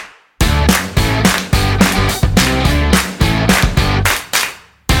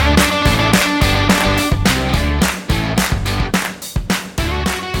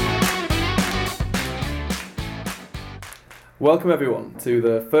Welcome everyone to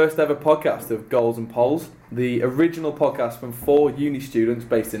the first ever podcast of Goals and Polls, the original podcast from 4 uni students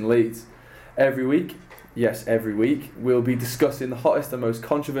based in Leeds. Every week, we'll be discussing the hottest and most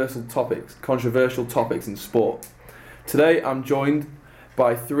controversial topics in sport. Today I'm joined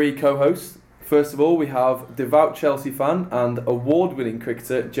by 3 co-hosts. First of all, we have devout Chelsea fan and award-winning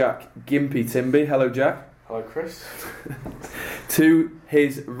cricketer Jack Gimpy Timby. Hello, Jack. Hello, Chris. To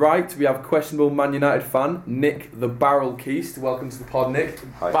his right, we have questionable Man United fan Nick the Barrel Keast. Welcome to the pod, Nick.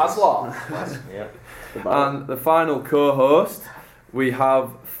 Hi, Baslar. Yeah. And the final co-host, we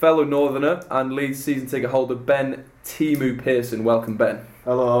have fellow Northerner and Leeds season ticket holder Ben Timu Pearson. Welcome, Ben.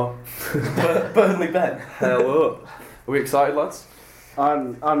 Hello. Burnley Ben. Hello. Are we excited, lads?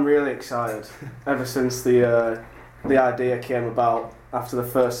 I'm really excited. Ever since the idea came about after the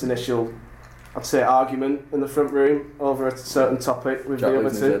first initial, I'd say, argument in the front room over a certain topic with Jack the other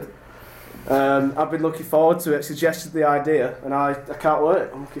two. I've been looking forward to it, suggested the idea, and I can't wait.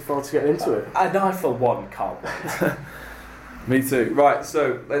 I'm looking forward to getting into it. And I, for one, can't wait. Me too. Right,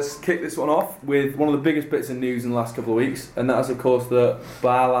 so let's kick this one off with one of the biggest bits of news in the last couple of weeks, and that is, of course, the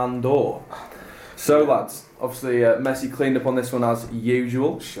Ballon d'Or. So, lads, obviously Messi cleaned up on this one as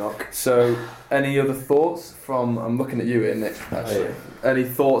usual. Shock. So, any other thoughts from... I'm looking at you here, Nick, actually. Oh, yeah. Any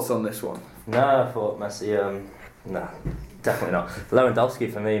thoughts on this one? No, I thought Messi. No, definitely not.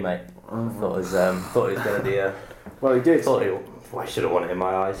 Lewandowski for me, mate. I thought he was going to be. Well, he did. I should have won it in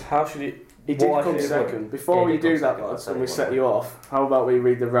my eyes. How should he... He did come second. Before Yeah, we do that, lads, and we set you off, how about we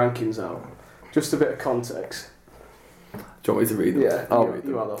read the rankings out? Just a bit of context. Do you want me to read them? Yeah, I'll read them.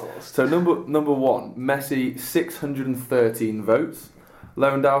 You are the host. So number 1, Messi 613 votes,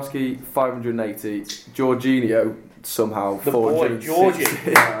 Lewandowski 580, Jorginho somehow The boy,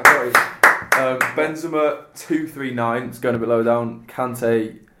 460. Benzema 239, it's going a bit low down,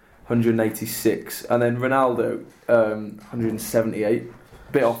 Kante 186, and then Ronaldo 178,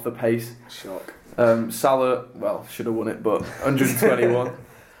 bit off the pace. Shock. Salah, well, should have won it, but 121.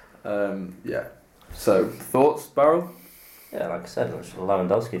 Yeah. So, thoughts, Barrel? Yeah, like I said, it was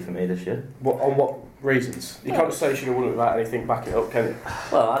Lewandowski for me this year. On what reasons? You can't just say you should have won it without anything backing it up, can you?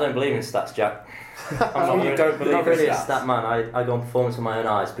 Well, I don't believe in stats, Jack. You don't believe not really in a stats? stat man. I go on performance with my own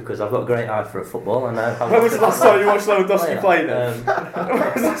eyes because I've got a great eye for football. And When was the last time you watched Lewandowski play then?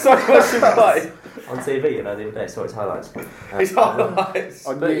 When was the last time you watched him play? On TV, the other day, saw his highlights. His highlights.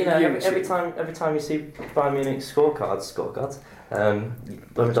 But every time you see Bayern Munich scorecards,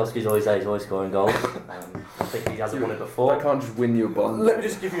 Lewandowski's always there, he's always scoring goals. I think he hasn't won it before. I can't just win you a bond. Let me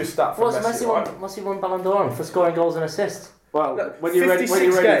just give you a stat for What's Messi. won Ballon d'Or on? For scoring goals and assists. Well, Look, when you're ready for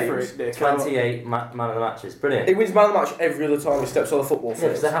 56 it, Nick, 28 man of the matches. Brilliant. He wins man of the match every other time he steps on the football Yeah,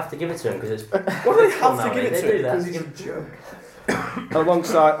 because field. they have to give it to him because it's. What do they have to give it They to do him? that. Because he's a joke.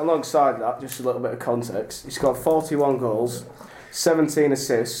 Alongside that, just a little bit of context, he's got 41 goals, 17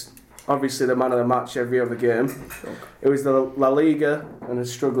 assists, obviously the man of the match every other game. It was the La Liga and a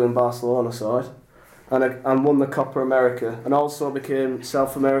struggling Barcelona side, and won the Copa America, and also became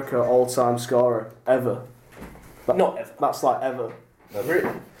South America all-time scorer ever. Not ever. That's like ever. Really?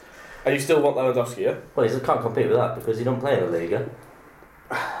 And you still want Lewandowski, yeah? Well, he can't compete with that because he don't play in the Liga.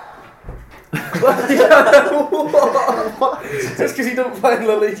 Just because he doesn't play in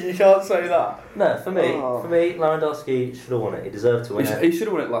La Liga, you can't say that. No, for me, Lewandowski should have won it. He deserved to win it. He should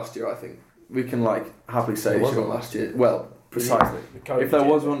have won it last year, I think. We can happily say he should have won last year. Well, precisely. If there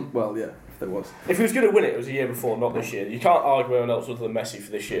was one, well, yeah, if there was. If he was going to win it, it was a year before, not this year. You can't argue anyone else other than Messi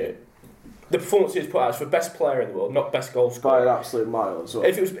for this year. The performance he's put out is for best player in the world, not best goal By an scorer. absolute mile as well.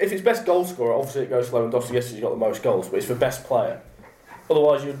 If it's best goal scorer, obviously it goes to Lewandowski. Yes, he's got the most goals, but it's for best player.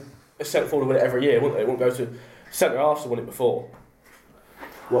 Otherwise, you'd a centre forward win it every year, wouldn't they? It wouldn't go to centre halves to win it before.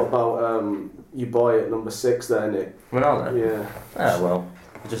 What about your boy at number 6 there, Nick? Ronaldo? Yeah. Oh, well,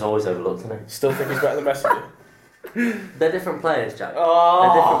 just always overlooked, isn't he? Still think he's better than Messi. They're different players, Jack. Oh.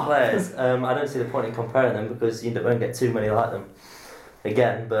 They're different players. I don't see the point in comparing them because you won't get too many like them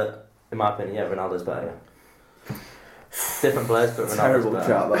again, but in my opinion, yeah, Ronaldo's better. Yeah. Different players, but Ronaldo's Terrible better.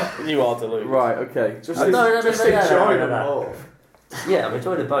 chat, that. You are deluded. Right, okay. Just No, enjoy them no. all. Yeah, I've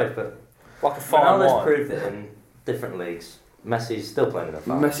enjoyed it both, but Like a fine Ronaldo's wine. proved it in different leagues. Messi's still playing in the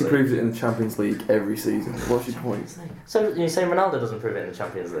Champions Messi League. proves it in the Champions League every season. What's your point? So you're saying Ronaldo doesn't prove it in the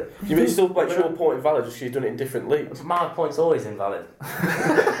Champions League? You mean it still makes your point invalid just because you've done it in different leagues? My point's always invalid.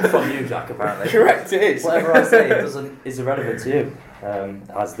 From you, Jack, apparently. Correct, it is. Whatever I say is irrelevant to you.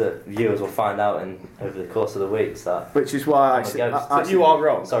 As the viewers will find out over the course of the weeks that Which is why I'm a ghost. You are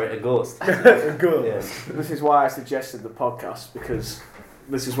wrong. Sorry, a ghost. Good. Yeah. This is why I suggested the podcast, because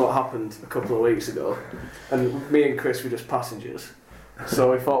this is what happened a couple of weeks ago, and me and Chris were just passengers.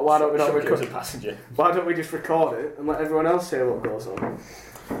 So we thought, why don't we not As a record? passenger. Why don't we just record it and let everyone else hear what goes on?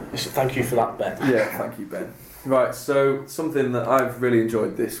 Thank you for that, Ben. Yeah, thank you, Ben. Right, so something that I've really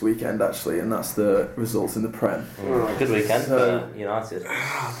enjoyed this weekend actually, and that's the results in the Prem. Good weekend So- for United.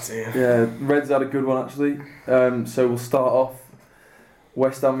 Oh dear. Yeah, Reds had a good one actually. So we'll start off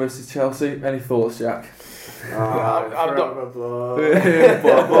West Ham versus Chelsea. Any thoughts, Jack? I'm not-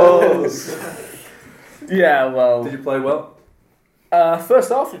 Bubbles. Yeah, well. Did you play well? First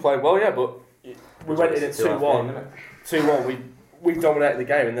half we played well, yeah, but we went in at 2-1 2-1. game, 2-1. We dominated the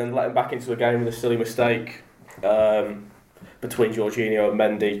game and then let him back into the game with a silly mistake between Jorginho and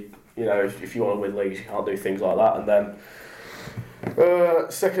Mendy. You know, if you want to win leagues, you can't do things like that. And then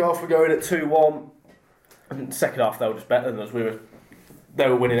second half we go in at 2-1. And second half they were just better than us. They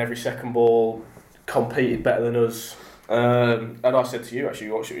were winning every second ball, competed better than us. And I said to you, actually,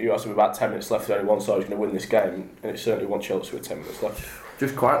 you asked me about 10 minutes left, only one side was going to win this game, and it certainly won Chelsea with 10 minutes left.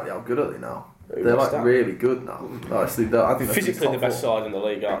 Just quietly, how good are they now? They're like really good now. Honestly, I think they're Physically the top best four. side in the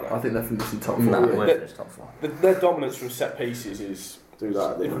league, aren't they? I think they're finishing top No, four. we're Yeah. finished top 4. Their dominance from set pieces is very,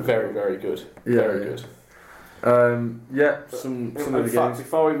 very good. Very good. Yeah, some In of the fact, games.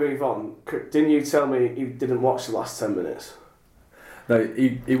 before we move on, didn't you tell me you didn't watch the last 10 minutes? No,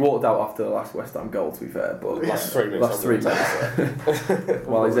 he walked out after the last West Ham goal. To be fair, but Last 3 minutes. last 3 minutes.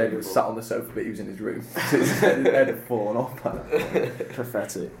 While his head was sat on the sofa, but he was in his room. His head had fallen off.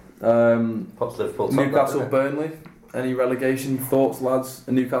 Pathetic. Pops Liverpool top, Newcastle, doesn't it? Burnley. Any relegation thoughts, lads?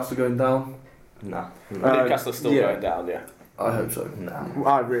 Are Newcastle going down? Nah. Newcastle are still yeah. going down, yeah. I hope so. Nah.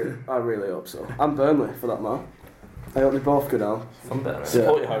 I really hope so. And Burnley, for that matter. I hope they both go down. Fun bit,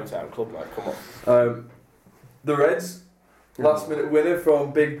 Support your hometown club, mate. Come on. The Reds, last minute winner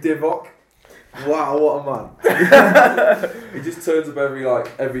from Big Divock. Wow, what a man! He just turns up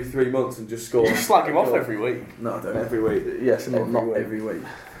every 3 months and just scores. You slag him off every week. No, I don't. Every week. Yes, not Every week. every week.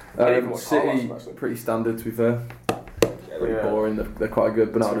 I even watch highlights City, from that, so. pretty standard to be fair. Pretty Yeah. boring. They're quite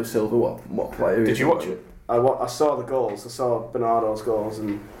good. Bernardo Silva, what player? Did you watch it? I saw the goals. I saw Bernardo's goals,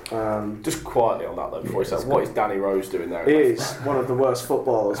 and Just quietly on that though, before you say, what is Danny Rose doing there? he is one of the worst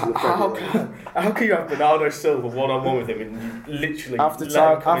footballers in the Premier League. How can you have Bernardo Silva one-on-one with him and you literally After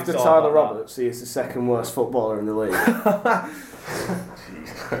let him come after inside Tyler like that? Roberts, he is the second worst footballer in the league.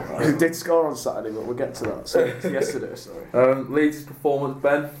 He did score on Saturday, but we'll get to that. So, yesterday, sorry. Leeds' performance,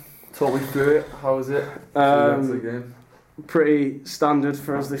 Ben. Talk me through it. How was it? Game? Pretty standard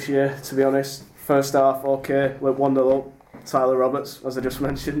for us this year, to be honest. First half, okay, went 1-0 up. Tyler Roberts, as I just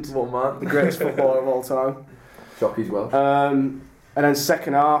mentioned, What man? the greatest footballer of all time. Shockey's Welsh. And then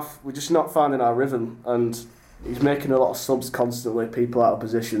second half, we're just not finding our rhythm, and he's making a lot of subs constantly, people out of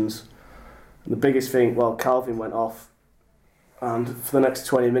positions. And the biggest thing, well, Calvin went off, and for the next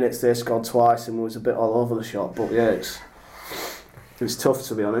 20 minutes they scored twice, and we was a bit all over the shop. But yeah, it's tough,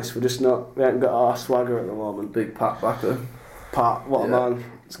 to be honest. We haven't got our swagger at the moment. Big Pat back there. Pat, what a Yeah. man!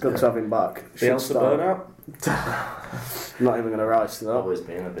 It's good to have him back. Bielsa start. burnout? I'm not even going to rise to that. Always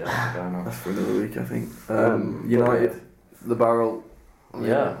been a bit going on. That's for another week, I think. But United, the Barrel.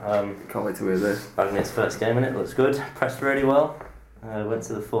 Yeah, Can't wait to hear this. Wagner's first game in it looks good. Pressed really well. Went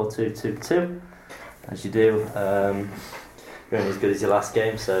to the 4-2-2-2, as you do. You're only as good as your last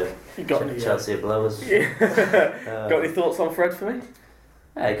game, so You got any, Chelsea are below us. got any thoughts on Fred for me?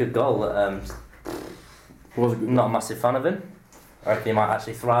 Yeah, good goal. Was a good. Not a massive fan of him. I reckon he might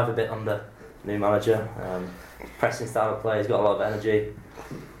actually thrive a bit under new manager. Pressing style of play, he's got a lot of energy.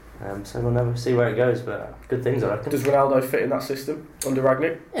 So we'll never see where it goes, but good things, I reckon. Does Ronaldo fit in that system under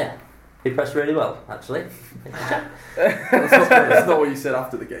Ragnick? Yeah, he pressed really well, actually. That's not what you said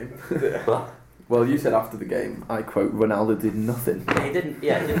after the game. What? Well, you said after the game, I quote, Ronaldo did nothing. He didn't.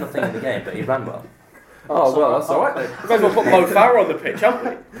 Yeah, he did nothing in the game, but he ran well. Oh, well, that's alright then. We may as well put Mo Farah on the pitch,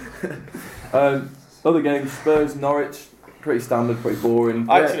 haven't we? Other games, Spurs, Norwich, pretty standard, pretty boring.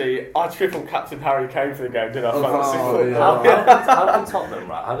 Actually, I triple captained Harry Kane for the game, didn't I? Fantasy Oh, football. yeah. How can Tottenham,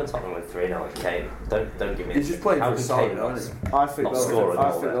 right? How can Tottenham win 3-0 and Kane? Don't give me. He's just playing how for can side Kane now, not- isn't I think Not scoring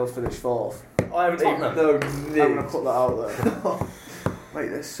all they'll finish fourth. I haven't even. Tottenham. No, I'm going to put that out there. Mate,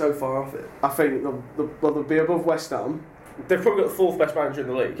 they're so far off it. I think they'll be above West Ham. They've probably got the fourth best manager in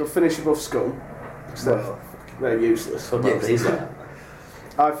the league. They'll finish above Scum. Well, They're useless. Football these days.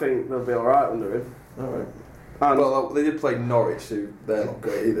 I think they'll be alright under him. alright. And Well, they did play Norwich, who they're not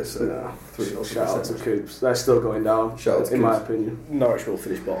great either, so no, 3-0 shout out to Coops. They're still going down, Shout out to in my Coops. opinion. Norwich will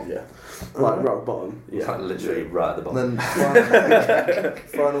finish bottom, yeah. Like rock bottom. Like literally right at the bottom. And then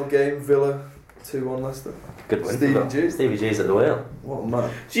final game, Villa, 2-1 Leicester. Good win. Stevie G. Stevie G's at the wheel. What a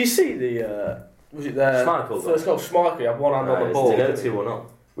man. Do you see the? Was it their Schmeichel first goal? Schmeichel had one hand on the To ball. go 2-1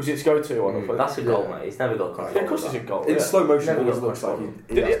 up. Was it his go-to one? That's a goal, mate. He's never got control. Yeah, of course it's a goal. In slow motion, Never it always got looks like control.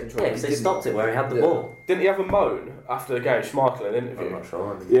 he Did has he- control. Yeah, because they stopped it where he had the Yeah. ball. Didn't he have a moan after the game, Schmeichel in an interview? I'm not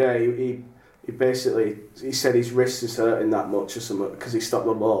sure. Yeah, he basically he said his wrist is hurting that much or something because he stopped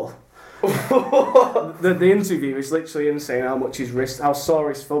the ball. the interview is literally him saying how sore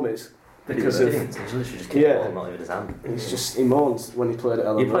his thumb is because He of didn't. He literally just kicked the ball, not even his hand. he moans when he played at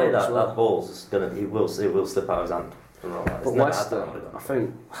Ellen You play Road as that well. ball's gonna. It will slip out of his hand. But Leicester, I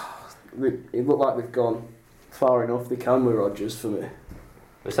think it looked like they've gone far enough. They can with Rodgers for me.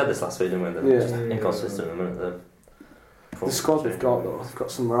 We said this last week, didn't we? They're Yeah. just inconsistent at the minute. The squad they've got though, they've got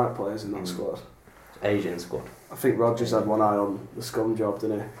some right players in that Mm. squad. Asian squad. I think Rodgers had one eye on the scum job,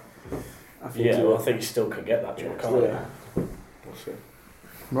 didn't he? I think Yeah, he well, I did. think he still can get that job, can't Yeah. he? We'll see.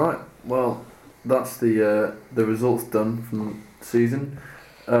 Right. Well, that's the results done from the season.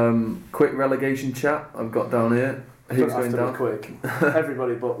 Quick relegation chat I've got down here. Who's Don't going have to down? be quick.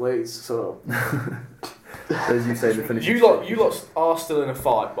 Everybody but Leeds, so As you say, the finish. You lot are still in a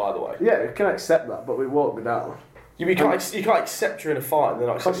fight, by the way. yeah, you can accept that, but we won't be down. You can't accept you're in a fight and then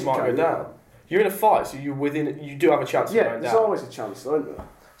not accept you Of course might you go can, down. You're in a fight, so you're within. You do have a chance of Yeah, going there's down. always a chance, isn't there?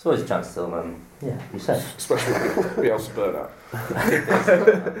 It's always a chance still, yeah, you said. Especially with Bielsa burnout.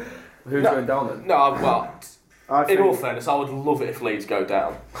 Who's No. going down then? No, well, I in think, all fairness, I would love it if Leeds go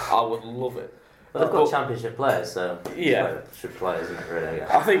down. I would love it. But they've got But- championship players, so Yeah. championship players, isn't it, really? I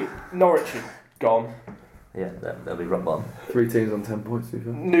guess. I think Norwich are gone. Yeah, they'll be rock bottom. 3 teams on 10 points. To be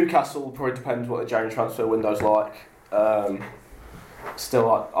fair. Newcastle probably depends what the January transfer window's like.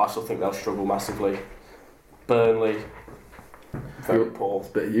 Still, I still think they'll struggle massively. Burnley, very poor. It's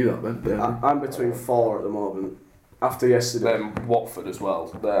a bit of you that then. Bit of I'm between 4 at the moment. After yesterday, Then Watford as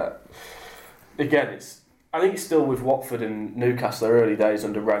well. Again, I think it's still with Watford and Newcastle, their early days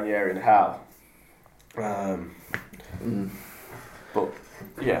under Ranieri and Howe. But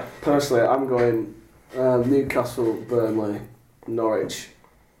yeah, personally, I'm going Newcastle, Burnley, Norwich,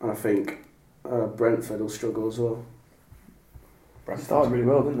 and I think Brentford will struggle as well. They started really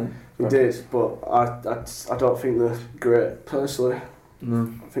well, didn't He did, but I don't think they're great, personally. they?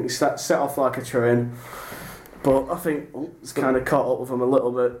 No. I think he set off like a train, but I think it's kind of caught up with them a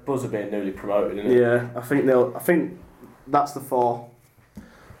little bit. Buzz are being newly promoted, isn't it? Yeah, I think that's the 4.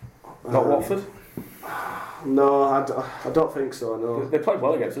 Not Watford? No, I don't think so, no. They played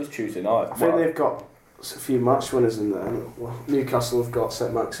well against us Tuesday night. I think they've got a few match winners in there. Well, Newcastle have got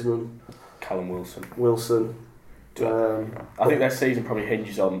St Maximum, Callum Wilson. Wilson. I think their season probably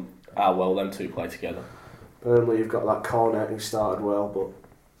hinges on how well them two play together. Burnley, you've got that Cornet who started well,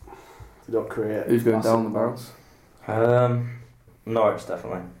 but they don't create. Who's going massive down the barrels? Norwich,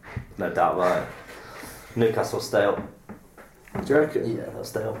 definitely. No doubt about it. Newcastle stay up. Do you reckon? Yeah, they'll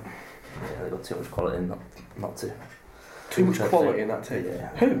stay up. Yeah, they've got too much quality in not to. Too much I quality think. in that team. Yeah.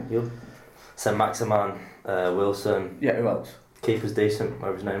 Who? You'll St Maximan, Wilson, Yeah, who else? keeper's decent,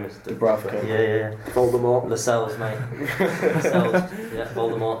 whatever his name is. Dubravka. Yeah. Voldemort. Lascelles, mate. Lascelles, yeah,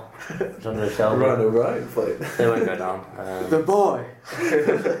 Voldemort. John Shelby. right, play. They won't go down. The boy.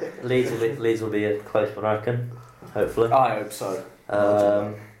 Leeds will be a close one, I reckon. Hopefully. I hope so.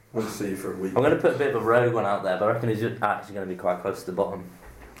 We'll see you for a week. I'm going to put a bit of a rogue one out there, but I reckon he's actually going to be quite close to the bottom.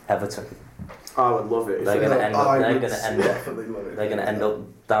 Everton. I would love it. If They're they- going to end up. They're going to end up. Definitely love it. They're going to end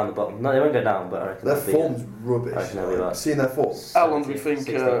up down the bottom. No, they won't go down, but I reckon Their they'll be, form's rubbish. I reckon they'll be like Seeing their form. How long do you think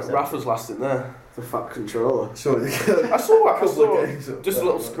 16, 17. Rafa's lasting there? the fat controller. Surely. I saw Couple of games just a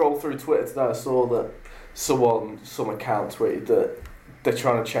little scroll through Twitter today. I saw that some account tweeted that they're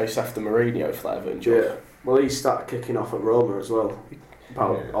trying to chase after Mourinho for that Everton job. Yeah. Well, he started kicking off at Roma as well.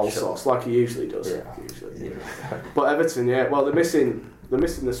 About Yeah, all sure. sorts, like he usually does. Yeah. Usually. Yeah. But Everton, yeah. Well, they're missing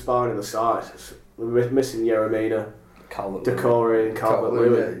the spine of the side. They're missing Yeremina, Calvert-Lewin. Decore, and Calvert-Lewin.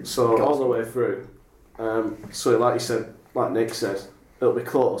 Calvert-Lewin. So all the way through. So like you said, like Nick said, it'll be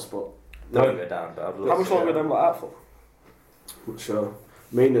close, but They won't go down, but I'd love How to much see longer are them. them like out for? I'm not sure.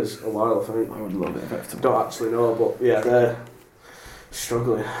 Mina's a while, I think. I would love it if Everton. Don't actually know, but yeah, they're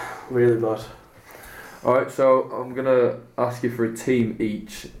struggling really bad. Alright, so I'm going to ask you for a team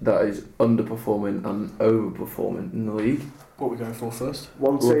each that is underperforming and overperforming in the league. What are we going for first?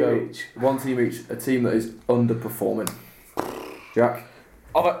 One We'll team go each. One team each, a team that is underperforming. Jack,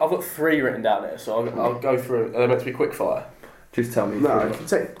 I've got 3 written down here, so I'll go through. Are they meant to be quick fire? just tell me. No, if you can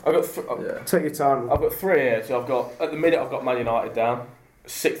take I've yeah. your time. I've got 3 here. So at the minute I've got Man United down,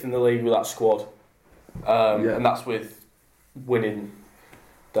 6th in the league with that squad, Yeah. and that's with winning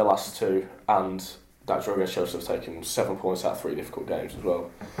their last 2 and that draw against Chelsea have taken 7 points out of 3 difficult games as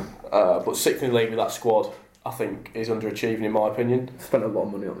well. But 6th in the league with that squad, I think, is underachieving in my opinion. Spent a lot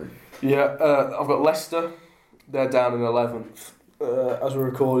of money on them. Yeah, I've got Leicester. They're down in 11th. as we're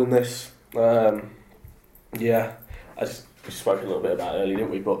recording this. Yeah, as we spoke a little bit about it earlier,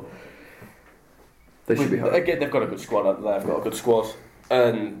 didn't we? But They should be home. again, they've got a good squad, haven't they? They've got a good squad.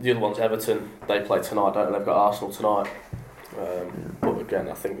 And the other one's Everton. They play tonight, don't they? They've got Arsenal tonight. But again,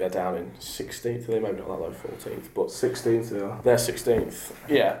 I think they're down in 16th. They maybe not that low, 14th, but 16th they are. they're 16th.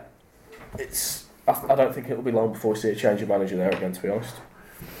 Yeah, it's. I don't think it'll be long before we see a change of manager there again, to be honest.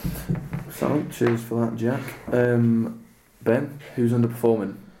 So, cheers for that, Jack. Ben, who's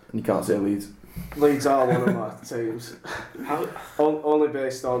underperforming? And you can't say Leeds. Leeds are one of my teams. Only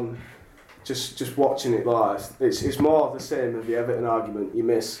based on just watching it live. It's more the same of the Everton argument. You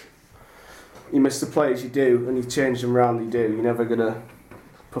miss the players you do, and you change them around. You do. You're never gonna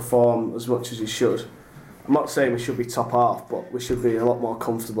perform as much as you should. I'm not saying we should be top half, but we should be a lot more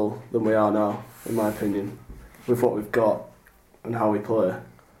comfortable than we are now, in my opinion, with what we've got and how we play.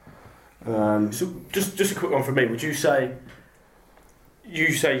 So just a quick one from me. Would you say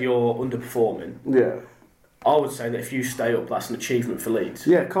you're underperforming? Yeah. I would say that if you stay up, that's an achievement for Leeds.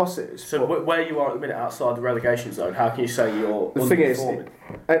 Yeah, of course it is. So where you are at the minute, outside the relegation zone, how can you say you're The thing is, underperforming?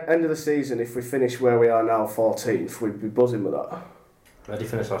 at end of the season, if we finish where we are now, 14th, we'd be buzzing with that. Where did you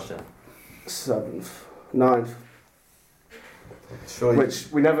finish last year? 7th, 9th. Sure. Which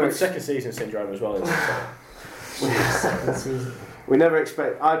we never. But second season syndrome as well, isn't it? Second season. We never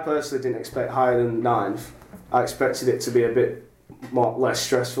expect. I personally didn't expect higher than 9th. I expected it to be a bit less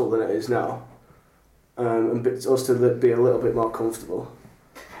stressful than it is now, and us to be a little bit more comfortable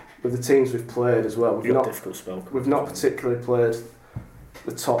with the teams we've played as well. You've got a difficult spell. We've not particularly played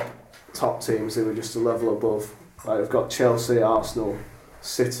the top teams. They were just a level above. Like we've got Chelsea, Arsenal,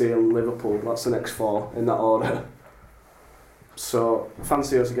 City, and Liverpool. That's the next 4 in that order. So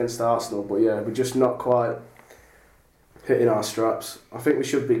fancy us against Arsenal, but yeah, we're just not quite hitting our straps. I think we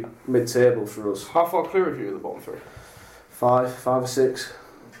should be mid-table for us. How far clear of you are the bottom 3? 5 or 6.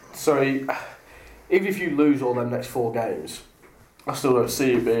 So even if you lose all them next 4 games, I still don't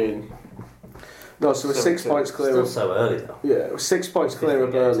see you being. No, so we're 6 points clear. Still Of, so early though. yeah, we're 6 points clear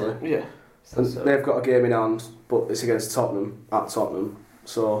of 15 games Burnley. Yeah. And So- they've got a game in hand, but it's against Tottenham, at Tottenham.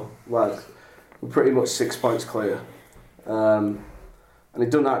 So, like, we're pretty much 6 points clear. And it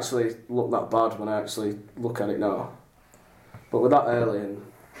doesn't actually look that bad when I actually look at it now. But we're that early, and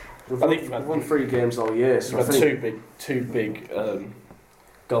we've won 3 games all year. So You've I had think, two big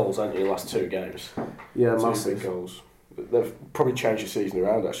goals, haven't you, the last 2 games? yeah, 2 massive. big goals. They've probably changed your season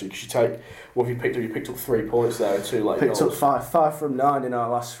around, actually, because you take. What have you picked up? You picked up 3 points there, 2 late Picked goals. up 5 from 9 in our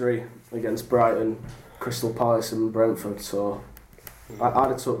last 3 against Brighton, Crystal Palace, and Brentford. So I'd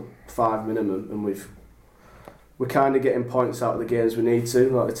have took 5 minimum, and we're kind of getting points out of the games we need to,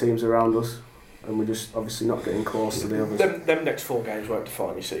 like the teams around us, and we're just obviously not getting close to the others. Them next 4 games won't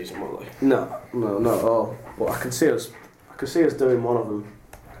define your season, will they? No, not at all. But I can see us doing one of them.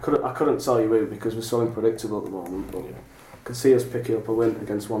 I couldn't tell you who because we're so unpredictable at the moment. But I can see us picking up a win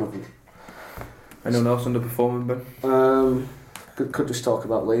against one of them. Anyone else underperforming, Ben? Could just talk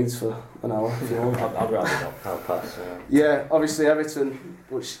about Leeds for an hour if you want. I'd rather not. I'll pass. Yeah, obviously Everton,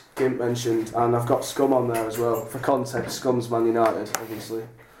 which Gimp mentioned, and I've got Scum on there as well. For context, Scum's Man United, obviously.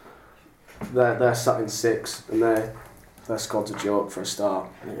 They're sat in 6th, and their squad's a joke for a start.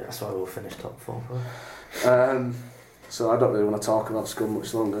 Yeah, that's why we'll finish top 4. So I don't really want to talk about Scum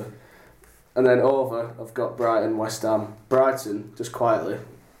much longer. And then over, I've got Brighton, West Ham. Brighton, just quietly,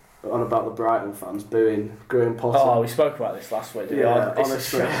 on about the Brighton fans booing Graham Potter. Oh, we spoke about this last week, didn't Yeah, we?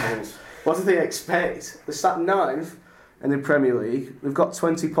 honestly. What do they expect? They're sat 9th in the Premier League. They've got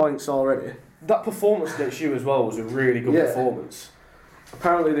 20 points already. That performance against you as well was a really good Yeah. performance.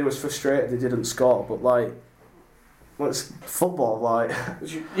 Apparently they was frustrated they didn't score, but like, well, it's football, like.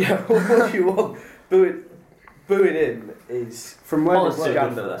 Yeah, what do you want? Booing in is From where Potter's they too were,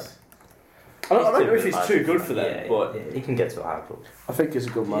 good for this. I don't know if good, he's too good for them, yeah, but he can get to a high club. I think he's a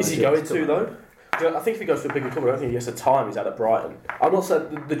good manager. is he going to though? I think if he goes to a bigger club, I don't think he has the time he's had at Brighton. I'm not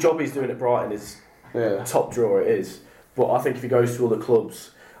saying the job he's doing at Brighton is Yeah. top drawer, it is, but I think if he goes to other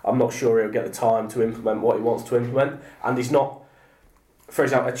clubs, I'm not sure he'll get the time to implement what he wants to implement, and he's not. For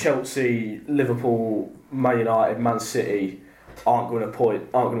example, a Chelsea, Liverpool, Man United, Man City aren't going to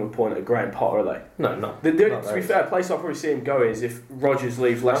appoint a Graham Potter, are they? No, no. To be fair, a place I'll probably see him go is if Rodgers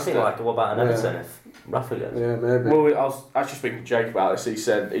leaves I Leicester. think what about an Yeah. Everton if Rafa goes? Yeah, maybe. Well, I was actually speaking to Jake about this. He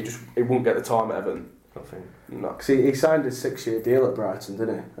said he won't get the time at Everton. I think. No. Cause he signed a 6-year deal at Brighton,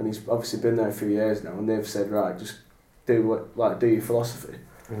 didn't he? And he's obviously been there a few years now, and they've said, right, just do your philosophy.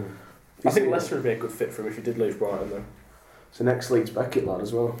 I think Leicester would be a good fit for him if he did leave Brighton, though. It's the next Leeds Beckett lad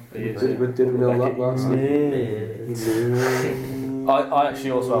as well. He is, Did we know that last night? Yeah. I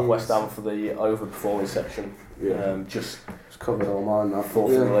actually also have West Ham for the overperforming section. Yeah. Just It's covered all mine now.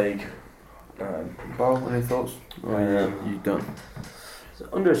 fourth in the league. Barrel, any thoughts? You done? So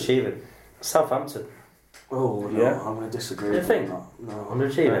underachieving. Southampton. Oh, no, Yeah. I'm going to disagree You with think? that. No.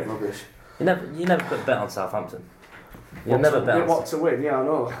 Underachieving? Rubbish. You never put a bet on Southampton. You'll never bet on. What to win? Yeah, I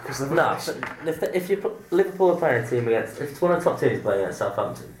know. Because No, but if you put Liverpool are playing a team against, if it's one of the top teams playing against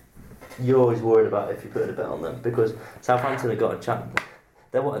Southampton, you're always worried about if you put a bet on them because Southampton have got a chance.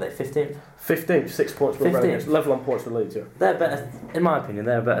 They're what are they? 15th. 15th, 6 points. 15th. Level on points for Leeds. Yeah. They're better, in my opinion.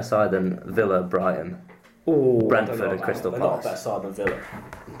 They're a better side than Villa, Brighton, Brentford, and Crystal They're not a Palace. better side than Villa,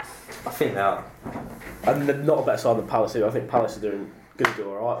 I think they are. and they're not a better side than Palace either. I think Palace are going to do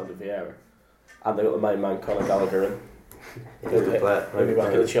all right under Vieira, and they've got the main man Conor Gallagher in. He's a good player. He'll be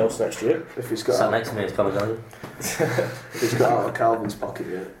back in the Chelsea next year. If he's got Sat out, next to me is Conor Gallagher. if he's got out of Calvin's pocket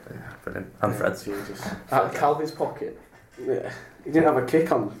yet. Brilliant. And Fred's. Jesus. Out of Calvin's pocket? Yeah. He didn't have a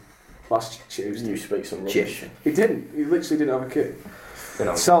kick on last Tuesday. You speak some rubbish. He didn't. He literally didn't have a kick. You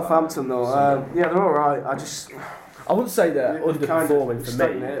know, Southampton though, yeah, they're all right. I wouldn't say they're underperforming for me.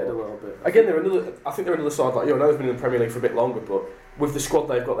 Stagnated a little bit. Again, I think they're another side like I know they've been in the Premier League for a bit longer, but with the squad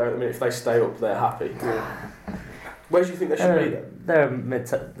they've got there at the minute, if they stay up, they're happy. Yeah. Where do you think they should be then?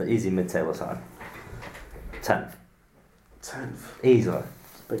 they're a easy mid-table side. 10th. 10th. Easily.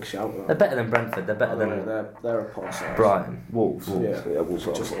 Big shout. They're better than Brentford. They're better than they're a poor side. Brighton, Wolves. Yeah. Wolves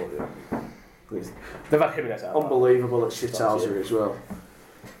are just they've had Jimenez out. Unbelievable at shithousery as well.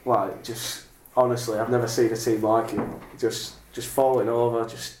 Like, just honestly, I've never seen a team like it. Just falling over.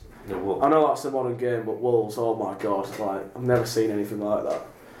 The Wolves. I know that's the modern game, but Wolves, oh my god, like I've never seen anything like that.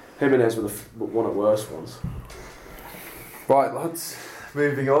 Jimenez were one of the worst ones. Right, lads,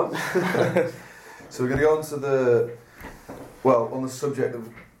 moving on. So we're going to go on to on the subject of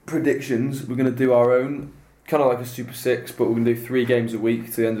predictions, we're going to do our own, kind of like a Super Six, but we're going to do 3 games a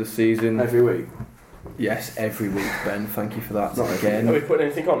week to the end of the season. Every week. Yes, every week, Ben. Thank you for that. Not again. Are we putting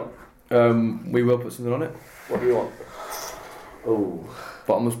anything on? We will put something on it. What do you want? Oh.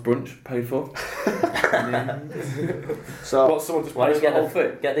 Bottomless brunch, paid for. So What, someone just Why don't pays you the whole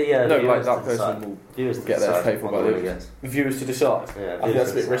thing? Get the No, viewers like that to decide. person will Viewers to get their decide pay for what by the the winner gets. The viewers to decide. Yeah, I think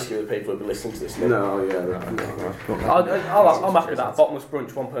that's a bit viewers risky with the people who'll be listening to this. no, yeah. I'm happy with that. Bottomless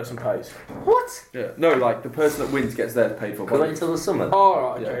brunch, one person pays. What? Yeah. No, like the person that wins gets theirs paid for. Can we by wait the- until the summer? Oh,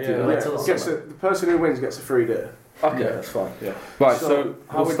 right, Yeah, okay, do yeah. that. Wait yeah. till the Gets summer. the person who wins gets a free day. Okay, Yeah. that's fine. Yeah. Right, So, so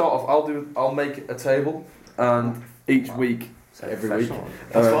how we'll start off. I'll make a table, and each week, every week. Professional.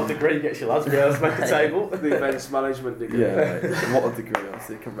 That's Um, what degree gets you, lads. Be able to make a table. The events management degree. Yeah, mate, what a degree,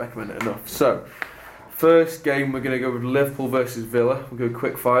 honestly, can recommend it enough. So, first game, we're going to go with Liverpool versus Villa. We'll go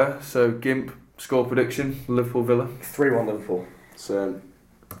quick fire. So, Gimp, score prediction, Liverpool Villa. 3-1 Liverpool. So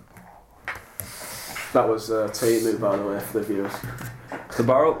that was Timu, by the way, for the viewers. The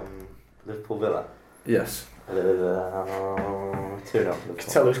barrel? Liverpool Villa. Yes. 2-0. You can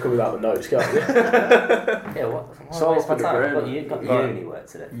tell who's coming out of the notes, can't you? Yeah, what? It's all Waste my up in the time. brain. Got Right. uni work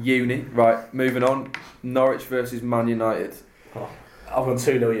today. Uni. Right, moving on. Norwich versus Man United. I've gone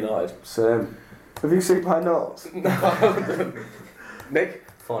 2-0 United. Same. Have you seen my notes? Nick?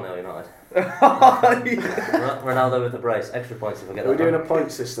 4-0 United. Ronaldo with the brace. Extra points if I get Are we that doing a wrong.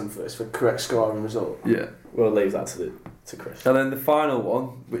 point system first for correct score and result? Yeah. We'll leave that to Chris. And then the final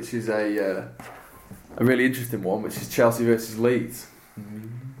one, which is a really interesting one, which is Chelsea versus Leeds.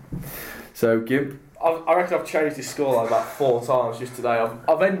 So, Gimp. I reckon I've changed his scoreline about 4 times just today.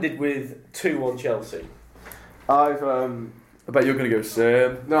 I've ended with 2-1 Chelsea. I bet you're going to go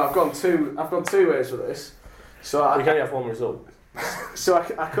Sam. No, I've gone two ways with this. So You can only have one result.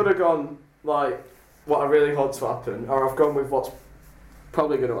 I could have gone like what I really hope to happen, or I've gone with what's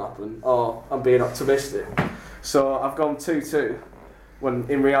probably going to happen, or I'm being optimistic. So I've gone 2-2, when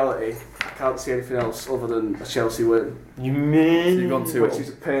in reality I can't see anything else other than a Chelsea win, You mean? So you've gone 2-0. which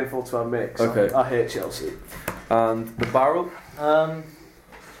is painful to admit. 'Cause Okay. I hate Chelsea. And the barrel.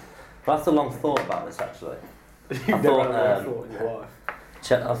 That's a long thought about this actually. You've I never thought, had a thought in your life.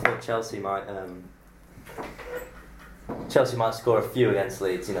 I thought Chelsea might score a few against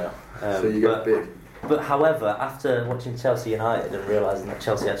Leeds, you know. So you go big. But however, after watching Chelsea United and realising that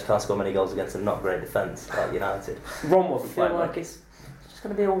Chelsea actually can't score many goals against a not great defence like United, Ron I wasn't feel playing. like it's just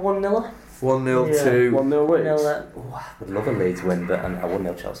going to be a 1-0. 1-0 Yeah. to 1-0 wins. 1-0. I would love a Leeds win, but a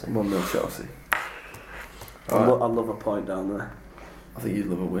 1-0 Chelsea. 1-0 Chelsea. I love a point down there. I think you'd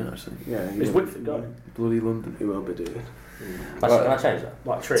love a win, actually. Yeah, Is Whitford going? Bloody London. He will be doing. Actually, can I change that?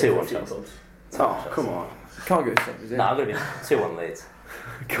 Like 3 2-1 or 4 Chelsea. clubs. Oh, come on. Can't go second, is it? No, I'm going to be 2-1 Leeds.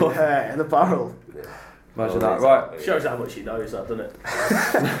 Go on. Yeah, in the barrel. Imagine Well, that. Right. Leeds. Shows how much he knows that, doesn't it?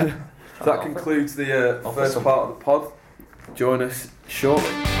 That concludes the first part of the pod. join us shortly.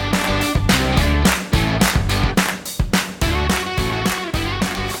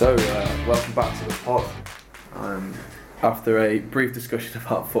 So, welcome back to the pod. After a brief discussion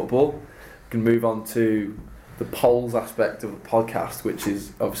about football, we can move on to the polls aspect of the podcast, which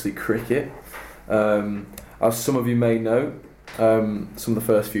is obviously cricket. As some of you may know, some of the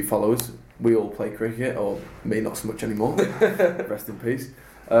first few followers, we all play cricket, or me not so much anymore, rest in peace.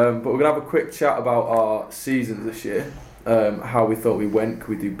 But we're going to have a quick chat about our seasons this year, how we thought we went, could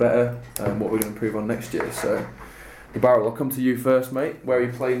we do better, what we're going to improve on next year. So, Barrel, I'll come to you first, mate. Where are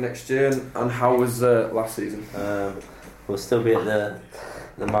you playing next year, and how was last season? We'll still be at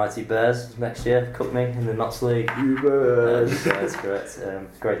the Mighty Bears next year, Cookney in the Notts League. You Bears! That's correct.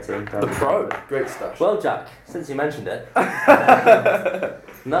 Great team. The Pro. Great stash. Well, Jack, since you mentioned it,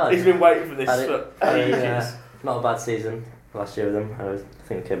 no, He's been waiting for this had for a, ages. not a bad season last year with them. I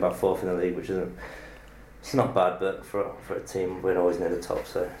think we came about 4th in the league, which isn't. It's not bad, but for a team, we're always near the top,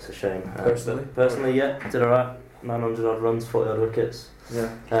 so it's a shame. Personally, yeah, did alright. 900 odd runs, 40 odd wickets. Yeah.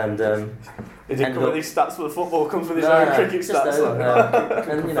 And He didn't come with these stats for the football, comes with his own cricket stats.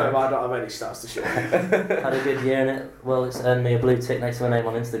 And you know, I don't have any stats to show. had a good year in it. Well, it's earned me a blue tick next to my name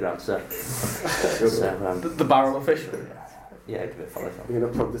on Instagram, so The Barrel official. yeah, give it a follow. You're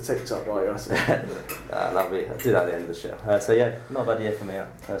going to plug the TikTok while you're at it. I'll do that at the end of the show. So yeah, not a bad year for me,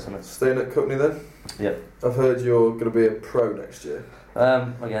 personally. Staying at Cookney then? Yep. I've heard you're going to be a pro next year.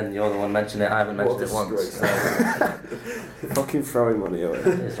 Again, you're the one mentioning it. I haven't mentioned it once. Disgrace. So Fucking throwing money away. it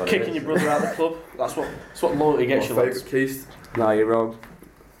is what it Kicking is. your brother out of the club. That's what loyalty gets you. My lads. favourite keys. Nah, you're wrong.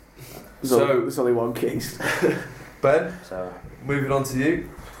 So- There's only one case. Ben, So moving on to you.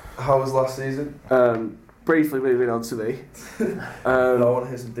 How was last season? Briefly moving on to me. I want to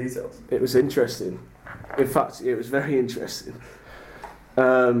hear some details. It was interesting. In fact, it was very interesting.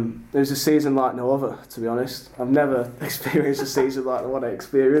 It was a season like no other, to be honest. I've never experienced a season like the one I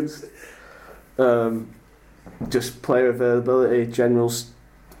experienced. Just player availability, general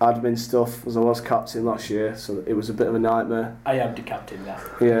admin stuff, as I was captain last year, so it was a bit of a nightmare. I am the captain now.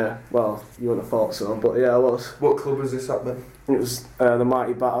 Yeah, well, you wouldn't have thought so, but yeah, I was. What club was this at, Ben? It was the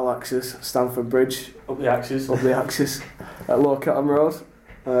mighty Battle Axis, Stamford Bridge, Up the axis. up the Axis, at Lower Chatham Road.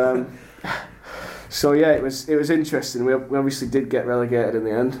 So yeah, it was interesting. We obviously did get relegated in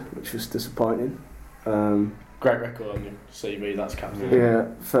the end, which was disappointing. Great record on your CV, that's captain. Yeah,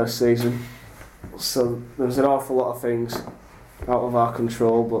 first season. So there was an awful lot of things out of our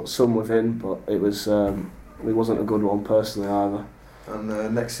control, but some within. But it was it wasn't a good one personally either.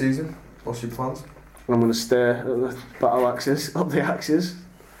 And next season, what's your plans? I'm going to stay at the Battle Axis, up the Axis.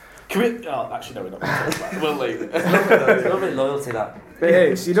 Can we? Oh, actually, no, we're not going to talk about it. We'll leave it. it's a little bit loyalty that. It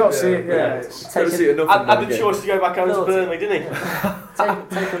is. You don't see it. Yeah. Yeah. It's, Don't see it enough. I had the choice to go back home to Loyalty. Burnley, didn't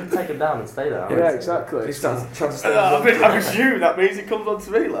he? Take him down and stay there. yeah, exactly. He stands a chance to stay I presume that means it comes on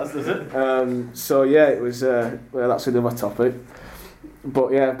to me, lads, does it? So yeah, it was. Well, that's another topic.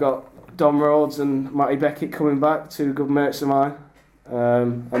 But yeah, I've got Dom Rhodes and Matty Beckett coming back, two good mates of mine,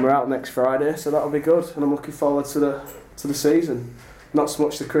 and we're out next Friday, so that'll be good. And I'm looking forward to the season. Not so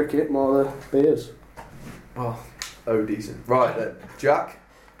much the cricket, more the beers. Oh, decent. Right then, Jack.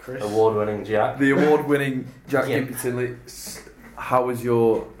 Chris. Award-winning Jack. The award-winning Jack Yeah. Gimperton. How was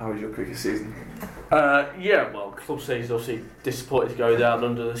your cricket season? Yeah, well, club season obviously disappointed to go down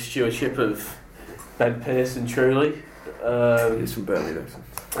under the stewardship of Ben Pearson, truly. He's from Burnley,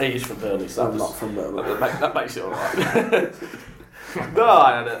 though. He is from Burnley, so I'm not from Birmingham. that makes it alright. No,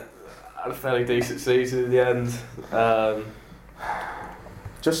 I had a fairly decent season in the end.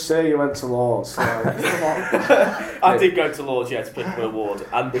 Just say you went to Lords. Come on. I did go to Lords, yeah, to pick up an award,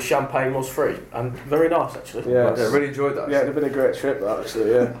 and the champagne was free, and very nice, actually. Yeah. Yeah, I really enjoyed that. Yeah, it'd have been a great trip, that,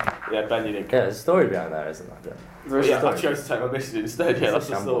 actually. Yeah. Yeah, Ben, you didn't. Yeah, there's a story behind there, isn't there? There is a Yeah, I story. chose to take my missus instead, yeah, that's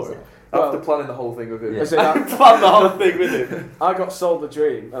the Shambles, story. After planning the whole thing with him. Yeah. As in, I Planned the whole thing with him. I got sold the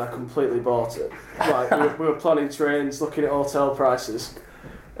dream and I completely bought it. Like we were planning trains, looking at hotel prices.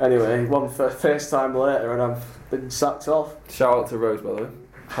 Anyway, one FaceTime later and I've been sacked off. Shout out to Rose, by the way.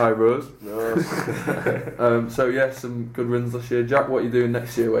 Hi, Rose. No. So yeah, some good runs this year. Jack, what are you doing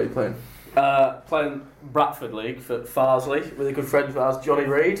next year? Where are you playing? Playing Bradford League for Farsley with a good friend of ours, Johnny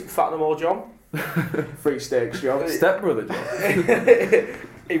Reid, Fattenham John. Free steaks, John. Stepbrother, John.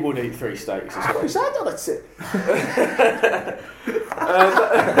 He would eat 3 steaks as well. Is that on a tip?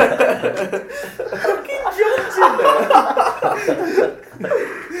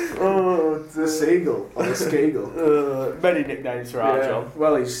 Oh, the seagull or the skeagle. Many nicknames for our John.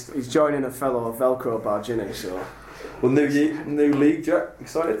 Well, he's joining a fellow Velcro badge, isn't he? So Well, new league, Jack.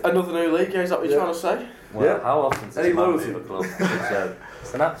 Excited? Another new league, is that what you're trying to say? Well, Yeah. how often does Any a man loyalty? move a club? It's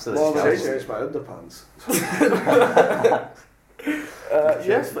It's an absolute Well, they shambles. changed my underpants.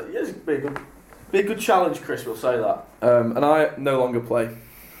 Yes, but yes, it'd be a good challenge, Chris. We'll say that. And I no longer play.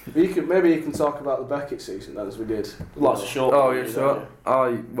 Maybe you can talk about the Beckett season then, as we did. Lots of short. Oh yeah, so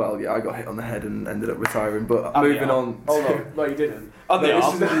I got hit on the head and ended up retiring. But moving on. Hold on, no, you didn't. On the No,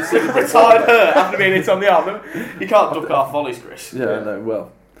 arm. this is Retired hurt after being hit on the arm. You can't duck our follies, Chris. Yeah, no,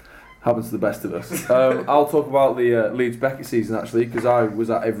 well, happens to the best of us. I'll talk about the Leeds Beckett season actually, because I was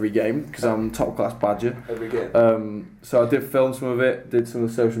at every game because I'm top class badger. Every game. So I did film some of it, did some of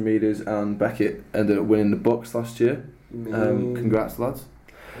the social medias, and Beckett ended up winning the Bucks last year. Congrats, lads.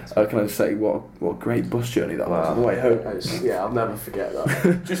 Can I just say what a great bus journey that was on the way home? Yeah, I'll never forget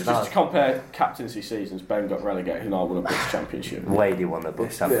that. Just to compare captaincy seasons, Ben got relegated and I won a Bucks championship. Wadey won the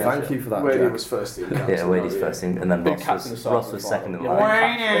Bucks Yeah, championship. thank you for that. Wadey Jack. was first team. Yeah, Wadey's first team, and then Big Ross captain was, aside Ross from was the second in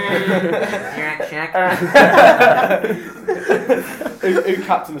line. Who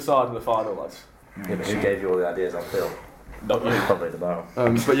captained the side in the final, lads? Yeah, but who gave you all the ideas on film? Not you. Probably the barrel.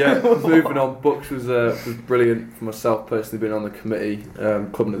 But yeah, moving on. Bucks was brilliant for myself personally, being on the committee,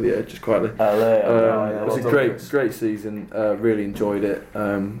 clubbing of the year, just quietly. It was a great season. Really enjoyed it.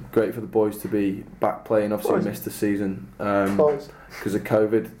 Great for the boys to be back playing. Obviously missed the season because of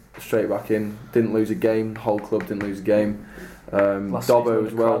COVID. Straight back in. Didn't lose a game. The whole club didn't lose a game. Dobbo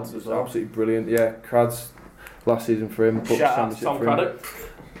as well was absolutely brilliant. Yeah, Crads last season for him. Bucks Shout out to Tom Craddock.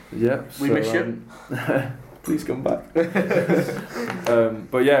 Yeah, We miss you. Please come back. But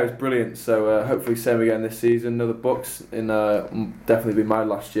yeah, it was brilliant. So hopefully same again this season. Another Bucks in definitely be my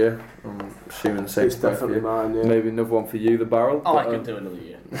last year. I'm assuming the same. It's definitely mine. Yeah. Maybe another one for you, the barrel. I could do another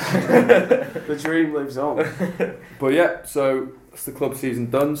year. The dream lives on. But yeah, so that's the club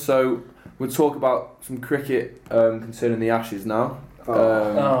season done. So we'll talk about some cricket concerning the Ashes now.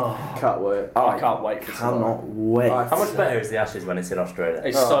 Can't wait. I can't wait for Cannot wait. How much better is the Ashes when it's in Australia?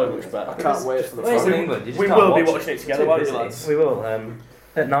 It's so much better. I can't wait for the Well, it's in final. England. You just We can't will be watch watching it together, Too won't we, busy. lads? We will.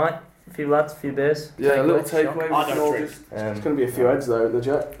 At night, a few lads, a few beers. Yeah, a little Takeaway. takeaway. I don't drink. There's going to be a few heads though in the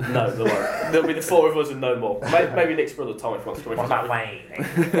jet. No, there won't. There'll be the four of us and no more. Maybe Nick's brother Tom if he wants to come in.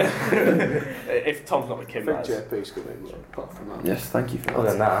 If Tom's not with I Kim, think lads. JP's coming in, apart from that. Yes, thank you for Other that.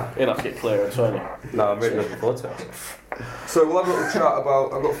 than that, He'll have to get clearance, won't he? no, I'm really looking forward to it. So we'll have a little chat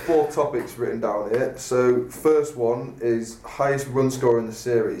about, I've got 4 topics written down here. So first one is highest run scorer in the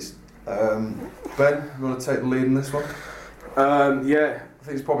series. Ben, you want to take the lead in this one? Yeah. I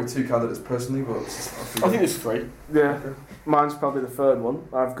think it's probably 2 candidates personally, but I think there's 3. Yeah. Mine's probably the third one.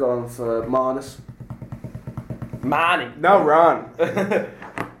 I've gone for Marnus. Manny. No, Ran.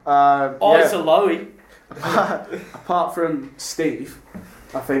 It's a lowy. Apart from Steve,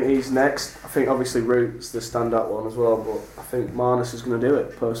 I think he's next. I think obviously Root's the standout one as well, but I think Marnus is going to do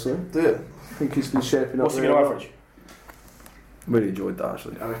it personally. do it. I think he's been shaping up. What's he really going to well. average? Really enjoyed that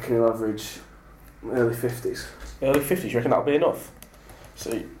actually. I reckon he'll average early 50s. Early 50s, you reckon that'll be enough?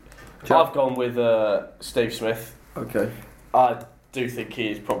 See, Jack? I've gone with Steve Smith. Okay. I do think he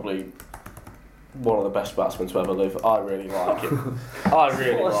is probably one of the best batsmen to ever live. I really like him. I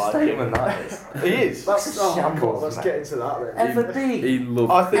really What a like statement him. that is. He is. That's shambles, Let's mate. get into that then. Ever be? He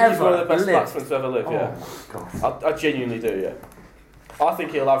loved. I think he's one of the best Ever batsmen to ever live, yeah. Oh my God. I genuinely do, yeah. I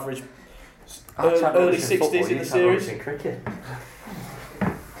think he'll average Our champion early was in 60s football, in the you can't series. watch in cricket.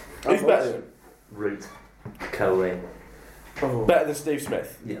 Who's better than him? Root, Coley. Better than Steve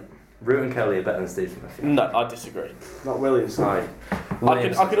Smith? Yeah. Root and Coley are better than Steve Smith. Yeah. No, I disagree. Not Williamson. Aye. I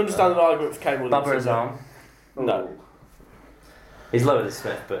can understand an argument for Kane Baba Williamson. Azam. No. He's lower than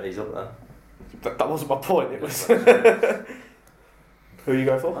Smith, but he's up there. That wasn't my point. It was. Who are you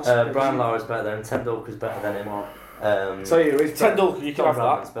going for? Brian Lara's better than him. Tendulkar's better than him. So you, he's Tendulkar, you can Don have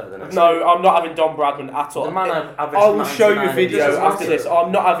Bradman's that. better than him. No, I'm not having Don Bradman at all. The man averaged I will show you a 99 video inches. after this.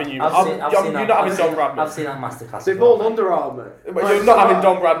 I'm not having you. I've seen You're that. not having Don Bradman. I've seen that masterclass. They as well, bowled mate. underarm, mate. But you're not having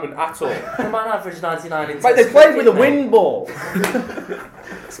Don Bradman at all. The man averaged 99 inches. Mate, they played with a wind ball.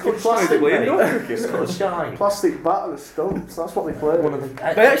 It's called plastic, mate. It's called shine. Plastic bat and stumps. That's what they played.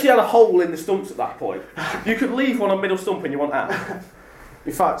 They actually had a hole in the stumps at that point. You could leave one on middle stump and you want out.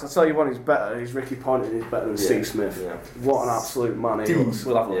 In fact, I'll tell you one who's better. He's Ricky Ponting. He's better than Steve Smith. Yeah. What an absolute man he was.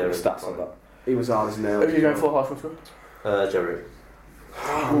 We'll have a look Yeah, at the stats on that. He was hard as nails. Who are you going for, Harshman score? Joe Root.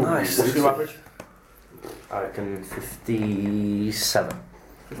 Oh, nice. What's your average? I reckon 57.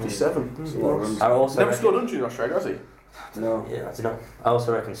 57. That's a lot of runs. I also Never reckon, scored 100 in Australia, has he? No. Yeah, I don't know. I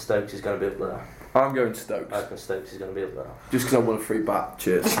also reckon Stokes is going to be up there. I'm going Stokes. I reckon Stokes is going to be up there. Just because I won a free bat.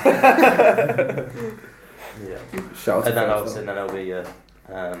 Cheers. Yeah. Shout out And then to obviously then it'll be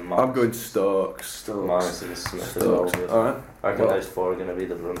I'm going Stokes. Marnus and Smith as well. Stokes. Alright. I reckon Well- those 4 are going to be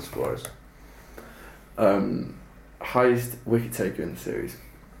the run scorers. Highest wicket taker in the series.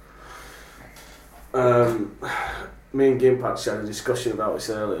 Me and Gimp actually had a discussion about this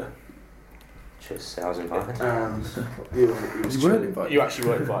earlier. Just I was invited. You weren't invited. You actually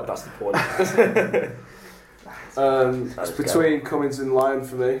weren't invited, that's the point. It's between Cummins and Lyon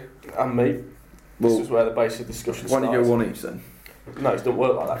for me. And me. This is where the basic discussion Why starts. don't you go one each then? No, it doesn't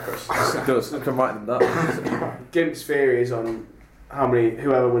work like that, Chris. It does. I can write them that. Gimp's theory is on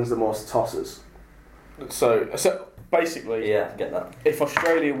whoever wins the most tosses. So basically, Yeah, get that. if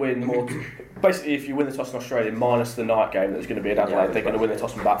Australia win more, basically if you win the toss in Australia minus the night game that's going to be in Adelaide, they're going to win the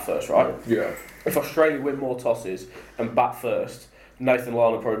toss and bat first, right? Yeah. If Australia win more tosses and bat first, Nathan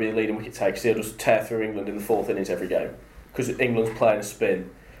Lyon will probably be the leading wicket taker. So he'll just tear through England in the fourth innings every game because England's playing a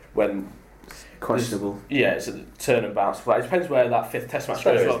spin when. Questionable. Yeah, it's a turn and bounce play. It depends where that fifth test match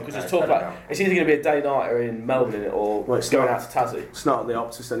goes on because it's talk about it's either going to be a day-nighter in Melbourne or Well, it's going not. out to Tassie. It's not at the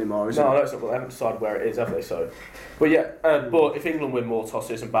Optus anymore, is it? No, it's not. They haven't decided where it is, have they? So, but yeah, but if England win more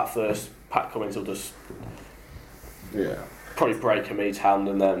tosses and bat first, Pat Cummins will just probably break Hamid's hand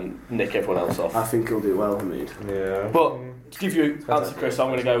and then nick everyone else off. I think he'll do well, Hamid. Yeah. But to give you an answer, Chris, I'm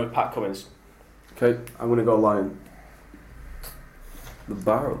going to go with Pat Cummins. Okay. I'm going to go Lyon. The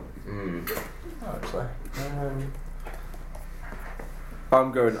barrel. Actually.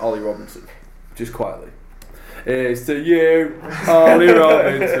 I'm going Ollie Robinson. Just quietly. It's to you, Ollie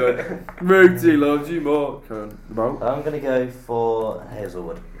Robinson. Rooty loves you more. Come on, the barrel. I'm going to go for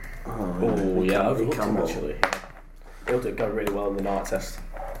Hazelwood. Oh yeah, I've looked Campbell. actually. He'll go really well in the night test.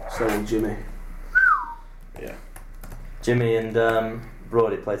 So will Jimmy. Yeah. Jimmy and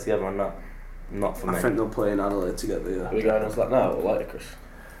Brody play together on that. Not for me. I think they'll play in Adelaide together, Are yeah. we going on to that now or later, Chris?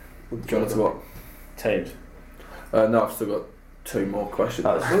 Do you want to what? Teams. No, I've still got 2 more questions.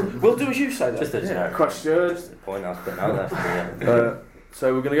 We'll do as you say then. Just a generic Question. Just the point I was putting out there for the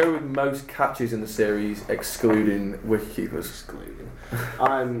So we're going to go with most catches in the series, excluding wicketkeepers.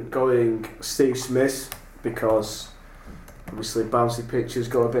 I'm going Steve Smith because obviously bouncy pitches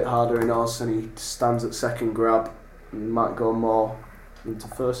go a bit harder in us and he stands at second grab and might go more into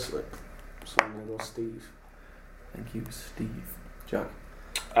first slip. So I'm going to go Steve. Thank you, Steve. Jack.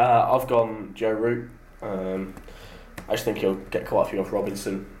 I've gone Joe Root. I just think he'll get quite a few off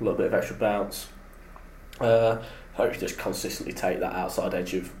Robinson, a little bit of extra bounce. Hope he just consistently take that outside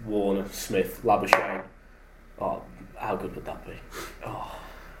edge of Warner, Smith, Labuschagne. Oh, how good would that be? Oh.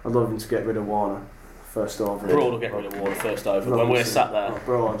 I'd love him to get rid of Warner first over. Broad will get rid of Warner first over when we're sat there.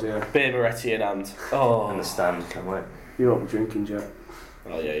 Broad, yeah. Beer Moretti in hand. Oh. in the stand. Can't wait. You won't be drinking, Jack.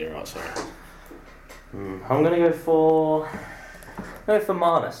 Oh yeah, you're right, sorry. I'm going to go for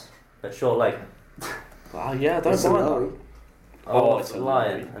Marnus at short leg. Oh yeah, I don't It's a mind no. that. Oh, it's a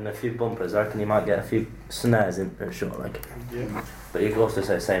Lion no. and a few bumpers. I reckon you might get a few snares in at short leg. Yeah. But you could also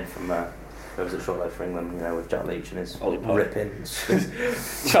say the same from whoever's at short leg for England, you know, with Jack Leach and his Ollie Pope. ripping.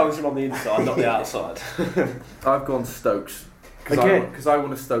 Challenge him on the inside, not the outside. I've gone Stokes. Again? Because I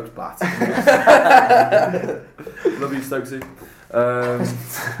want a Stokes bat. Love you, Stokesy.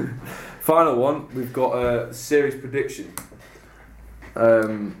 Final one, we've got a series prediction.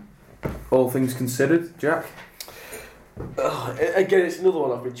 All things considered, Jack? Again, it's another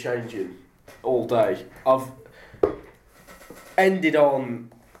one I've been changing all day. I've ended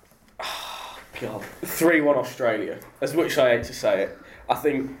on 3-1 Australia. As much as I hate to say it, I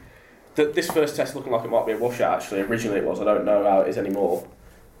think that this first test looking like it might be a washout. Actually, originally it was. I don't know how it is anymore,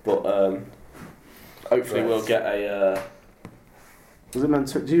 but hopefully we'll get a. Was it meant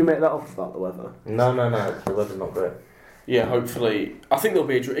to? Do you make that up about the weather? No, the weather's not great. Yeah, hopefully. I think there'll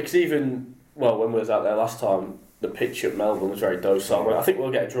be a. Because even when we was out there last time, the pitch at Melbourne was very docile. I think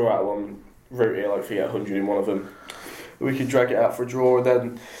we'll get a draw out of one route here. Hopefully, get 100 in one of them. We can drag it out for a draw, and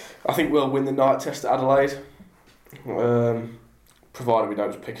then I think we'll win the night test at Adelaide. Provided we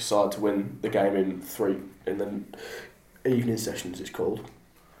don't just pick a side to win the game in the evening sessions, it's called.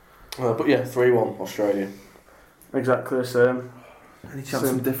 But yeah, 3-1 Australia. Exactly the same. Any chance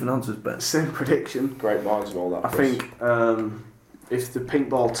of different answers, Ben? Same prediction. Great minds and all that. I think if the pink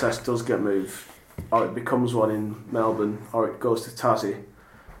ball test does get moved, or it becomes one in Melbourne, or it goes to Tassie,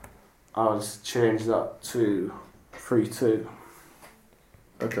 I'll change that to 3-2.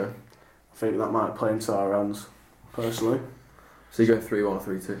 Okay. I think that might play into our hands, personally. So you go 3-1 or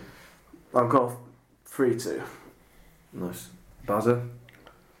 3-2? I'll go 3-2. Nice. Bazza?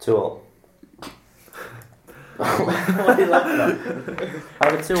 2-all. What are you laughing at?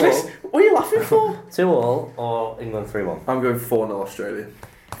 Either 2-all. Chris, what are you laughing for? 2-all or England 3-1. I'm going 4-0 Australia.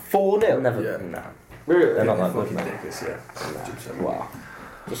 4-0? Never. Yeah. Nah. Really? They're not that good, Fucking mate. ridiculous, yeah. Wow.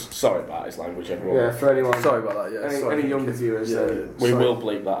 Just sorry about his language, everyone. Yeah, for anyone. Sorry about that, yeah. sorry. Any younger viewers, Yeah, We sorry. will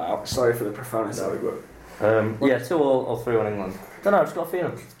bleep that out. Sorry for the profanity. No, we won't. Yeah, 2-all or 3-1 England. Don't know, I've just got a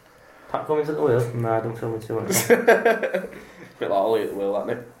feeling. Pat Cummins at the wheel? Nah, don't film me too much. Bit like Ollie at the wheel, isn't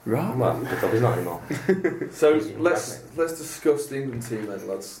it? Right. Well, good job he's not anymore. So Easy, let's discuss the England team then,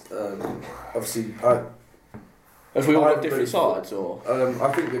 lads. Obviously, Have we all I've got different really sides, or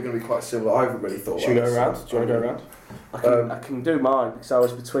I think they're going to be quite similar. I haven't really thought. should we about go it, around? so Do you want to go around? I can do mine because I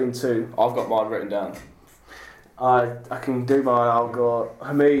was between two. I've got mine written down. I can do mine. I'll go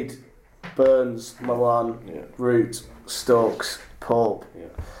Hamid, Burns, Milan, Yeah. Root, Stokes, Pope, Yeah.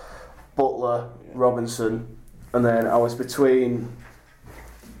 Butler, Yeah. Robinson, and then I was between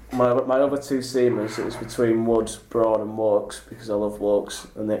my other two seamers. It was between Wood, Broad, and Wokes because I love Wokes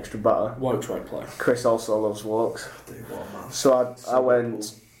and the extra batter. Wokes won't play. Chris also loves Wokes, Dude, what a man. so I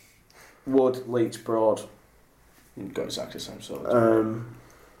went Wood, Leach, Broad. You've got exactly the same sort.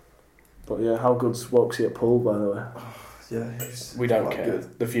 But yeah, how good's Wokesy at pool, by the way? Yeah, he's We don't quite care.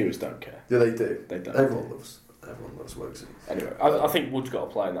 good. The viewers don't care. Yeah, they do. They don't. Everyone loves Wogsy. Anyway, I think Wood's got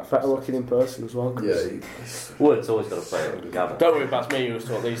to play in that Better first. looking in person as well. Yeah, Chris. Wood's always got to play it with Gavin. Don't worry about me, you was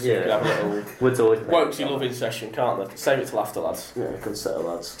taught these. Yeah. You can have a little Wood's always playing with Wokesy Gavin. loving session, can't they? Save it till after, lads. Yeah, good set of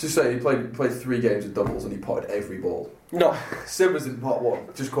lads. Just say he played 3 games of doubles and he potted every ball. No. Simmers didn't pot one,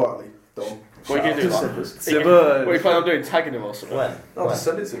 just quietly. Done. What are you going to do? Shout. Like? Simmers. What are you planning on doing? Tagging him or something? When? I'll When? just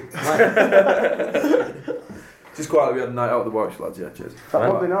send it to him. When? Just quietly, we had a night out with the Warwickshire lads, yeah, cheers. That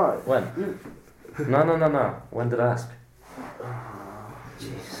When? Monday night. When? No. When did I ask?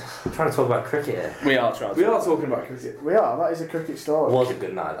 Jesus. I'm trying to talk about cricket here. We are trying to. We are talking about cricket. We are. That is a cricket It story. was a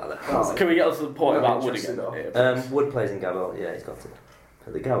good night, that. Oh. Can we get on to the point I'm about Wood interested again? though. Yeah. Wood plays in Gabba. Yeah, he's got to.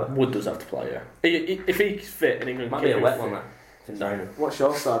 At the Gabba. Wood does have to play, yeah. If he's fit and England Might can be a keep wet him one, fit- that. It's only. What's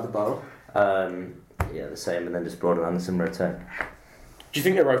your side of the barrel? Yeah, the same, and then just Broad and Anderson rotate. Do you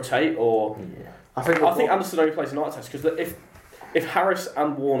think they rotate or? Yeah. I think Anderson only plays a night test because if Harris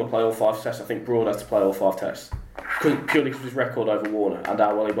and Warner play all 5 tests, I think Broad has to play all 5 tests. Purely because of his record over Warner and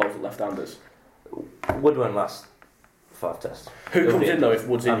how well he bowls at left-handers. Wood won't last 5 tests. Who He'll comes be in though if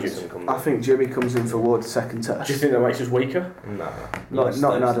Wood's Anderson injured? comes I in. think Jimmy comes in for Wood second test. Do you think that makes us weaker? No. Not in Stokes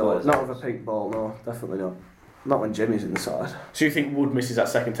Adelaide. always Not is. with a pink ball. No, definitely not. Not when Jimmy's inside. So you think Wood misses that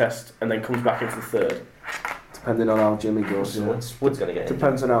second test and then comes back in for the third? Depending on how Jimmy goes. So Yeah. Wood's going to get injured.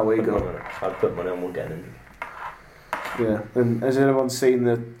 Depends on how we Put go. money on it. I'd put money on Wood getting injured. Yeah. And has anyone seen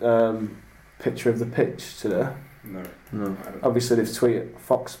the picture of the pitch today? No. No. Obviously they've tweeted.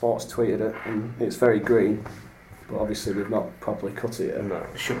 Fox Sports tweeted it, and it's very green. But obviously they've not properly cut it yet. No.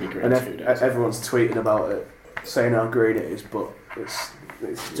 It should be green And 2 days. everyone's tweeting about it, saying how green it is, but it's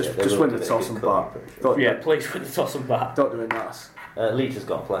just they will win give the it a toss good and cut, I'm bat. pretty sure. Don't, Yeah, please win the toss and bat. don't do it nice. Leach has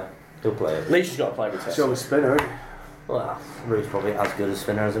got to play. He'll play it. Leach has got to play the test. It's the only spinner, isn't he? Well, Root's probably as good as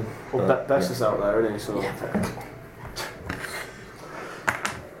spinner as him. Well, but, Best yeah. is out there, isn't he? So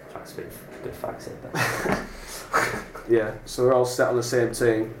Trying to speak good facts here, but yeah, so we're all set on the same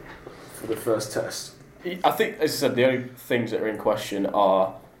team for the first test. I think, as I said, the only things that are in question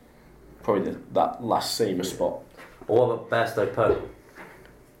are probably that last seamer spot. Or what about Bairstow Pope?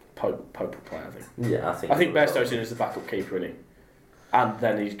 Pope will play, I think. Yeah, I think. I think Bairstow's in as the backup keeper, isn't he? And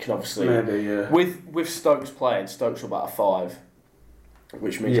then he can obviously... Maybe, yeah. With Stokes playing, Stokes will bat a 5,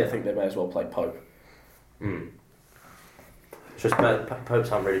 which means I Yeah. think they may as well play Pope. It's just Pope's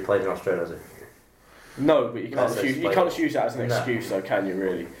haven't really played in Australia, has he? No, but you can't Bairstow's use, you played. can't use that as an No. excuse, though, can you?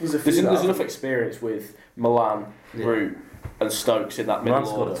 Really? There's a There's few that enough experience with Milan, Yeah. Root, and Stokes in that middle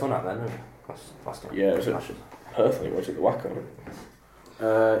Milan scored order. a ton out there, didn't he? Last time. Yeah, it was a- Smashes. Perth, I think, was it the Wacker?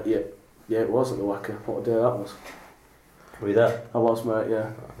 Yeah, it was at the Wacker. What a day that was. Were you there? I was, mate, yeah.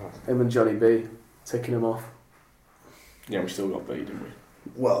 Him and Johnny B, taking him off. Yeah, we still got beat, didn't we?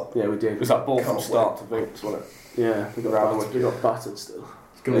 Well, Yeah, we It did. was that ball from Can't start to Vince, wasn't it? Yeah, we got, Round battered. We got battered still.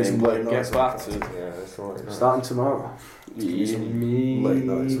 it's going to be some late nights. Get battered. Yeah, that's all right. Starting tomorrow. Late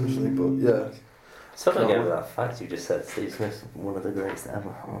nights, actually, but yeah. So don't get with that fact you just said. Steve Smith's one of the greatest ever.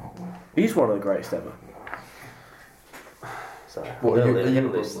 Oh, wow. He's one of the greatest ever. Sorry. What, are you- They're are you gonna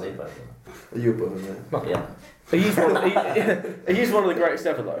above lose sleep that? over that. Are you above him, mate? Not yet. He's one of the greatest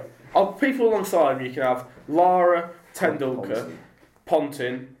ever, though. Of people alongside him, you can have Lara, Tendulkar,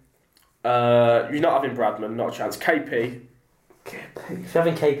 Ponting. You're not having Bradman, not a chance. KP. If you're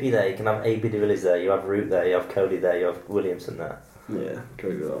having KP there, you can have AB de Villiers there, you have Root there, you have Cody there, you have Williamson there. Yeah,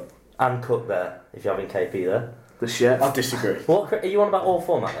 agree with that. And Cook there, if you're having KP there. The chef. I disagree. What, are you on about all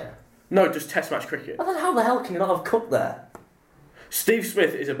format there? No, just Test match cricket. Well, then how the hell can you not have Cook there? Steve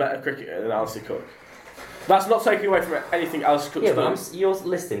Smith is a better cricketer than Alistair Cook. That's not taking away from anything Alistair Cook's Yeah, but done. you're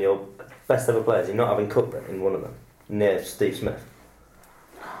listing your best ever players, you're not having Cook there in one of them, near Steve Smith.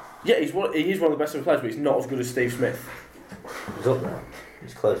 Yeah, he is one of the best ever players, but he's not as good as Steve Smith. He's up there.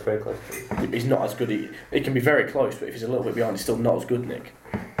 He's close, very close. He's not as good. He can be very close, but if he's a little bit behind, he's still not as good, Nick.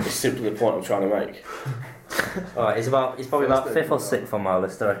 It's simply the point I'm trying to make. Alright, he's probably about 5th or 6th on my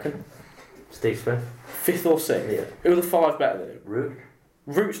list, I reckon. Steve Smith. 5th or 6th? Yeah. Who are the 5 better than him? Root.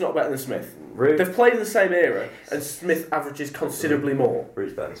 Root's not better than Smith. Root. They've played in the same era, and Smith averages considerably more.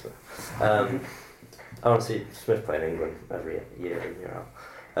 Root's better than Smith. I want to see Smith play in England every year in, year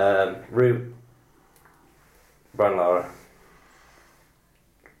out. Root. Brian Lara.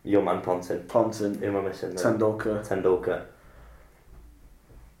 Your man Ponting. Ponting. Who am I missing? Tendulkar.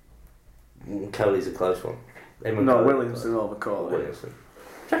 Kelly's a close one. No, Williamson over Coley. Williamson.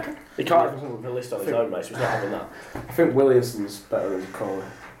 He can't even come up with a list on his own, mate, so he's not having that. I think Williamson's better than Coley.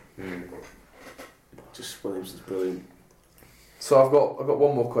 Mm. Just Williamson's brilliant. So I've got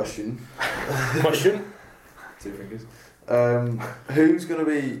one more question. Question? 2 fingers. Who's going to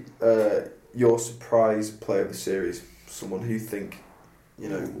be your surprise player of the series? Someone who you think,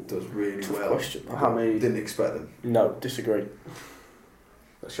 does really well. Question. Didn't expect them. No, disagree.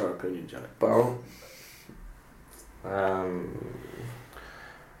 That's your opinion, Jack. Barrel.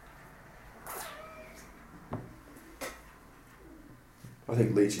 I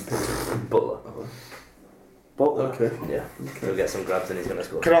think Leachy picked it. Butler. Okay. Yeah. He'll get some grabs and he's going to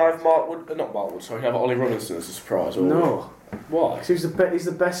score. Can I have Mark Wood? Not Mark Wood, sorry. Can I have Ollie Robinson as a surprise? Or No. Why? 'Cause he's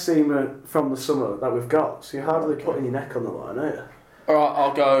the best seamer from the summer that we've got, so you're hardly putting your neck on the line, are you? Alright,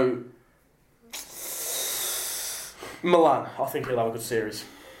 I'll go Milan. I think he'll have a good series.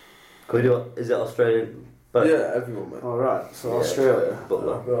 Can we do it? Is it Australian? Yeah, everyone, mate. Alright, so Yeah. Australia.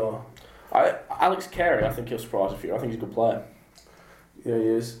 Butler. Oh. Alex Carey, I think he'll surprise a few. I think he's a good player. Yeah, he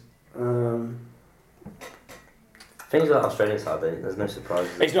is. Things like Australian side, there's no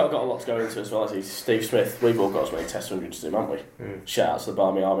surprises. He's not got a lot to go into as well as he's Steve Smith. We've all got as many Test 100s as him, haven't we? Mm. Shout out to the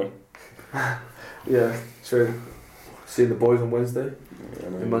Barmy Army. Yeah, true. Seeing the boys on Wednesday Yeah,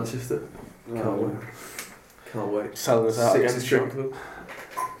 in Manchester. Can't wait. Selling us out 6 again. straight club.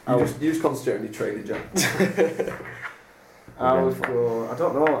 You just concentrate on your training, Jack. I would go. I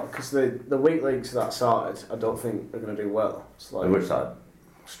don't know, because the weak leagues that side, I don't think they're going to do well. It's like Which side?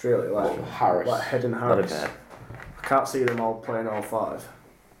 Australia, like Harris. like Head and Harris. Okay. I can't see them all playing all 5,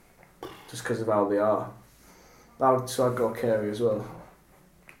 just because of how they are. So I'd go Carey as well.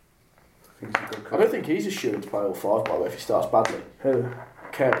 I think he's a good I don't think he's a shoo to play all 5, by the way, if he starts badly. Who?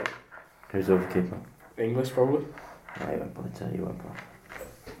 Carey. Who's over keeper? English, probably. I won't probably tell you, won't I?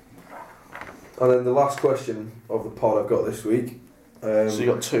 And then the last question of the pod I've got this week. So you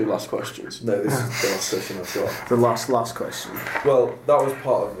got 2 last questions. No, this is the last question I've got. The last question. Well, that was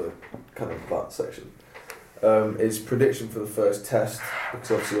part of the kind of that section. Is prediction for the first test, because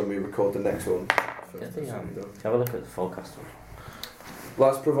obviously when we record the next one. I think have a look at the forecast one.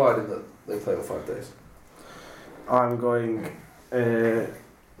 Well, that's provided that they play all 5 days. I'm going.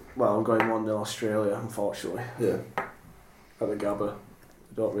 I'm going 1-0 Australia, unfortunately. Yeah. At the Gabba.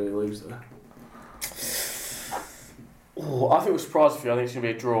 They don't really lose there. Oh, I think we're surprised for you. I think it's going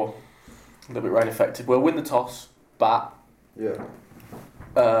to be a draw. A little bit rain affected. We'll win the toss, bat. Yeah.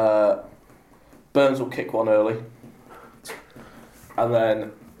 Burns will kick one early. And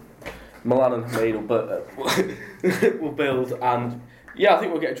then Milan and Hamid will build. And yeah, I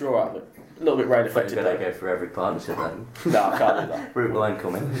think we'll get a draw out of it. A little bit rain affected. You're going to go for every partnership then. No, I can't do that. Root will then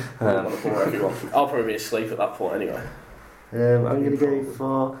come in. I don't want to bore everyone. I'll probably be asleep at that point anyway. I'm going to go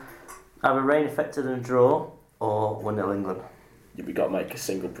for either rain affected and draw or 1-0 England. You've got to make a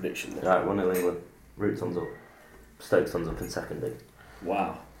single prediction there. Right, 1-0 England. Root thumbs up. Stoke thumbs up in second league.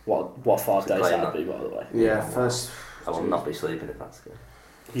 Wow. What 5 days Playing that'd be, by the way. Yeah, first. I will not be sleeping if that's good.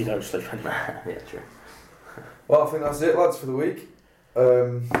 You don't sleep anymore. Yeah, true. Well, I think that's it, lads, for the week.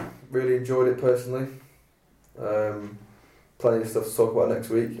 Really enjoyed it personally. Plenty of stuff to talk about next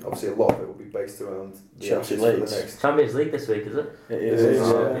week. Obviously, a lot of it will be based around the Chelsea Ashes for Leeds. the next Champions League this week, is it? It It is. is,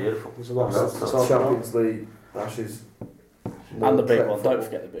 Oh, yeah. beautiful. There's a lot of That's stuff to talk Champions League, Ashes. And the big Prep one. football. Don't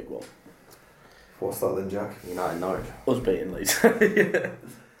forget the big one. What's that then, Jack? United Norwich. Us beating Leeds.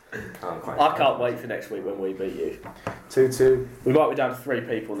 Quite I can't wait for next week when we beat you. 2-2. We might be down to 3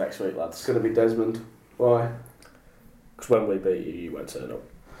 people next week, It's lads. going to be Desmond. Why? Because when we beat you, you won't turn up.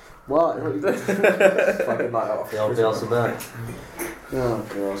 Why? Fucking night off. The old Bielsa burn. Oh,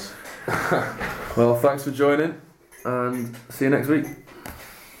 God. Well, thanks for joining, and see you next week.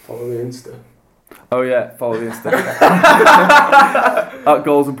 Follow the Insta. Oh yeah, follow the Insta at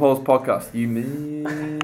Goals and Polls Podcast. You mean?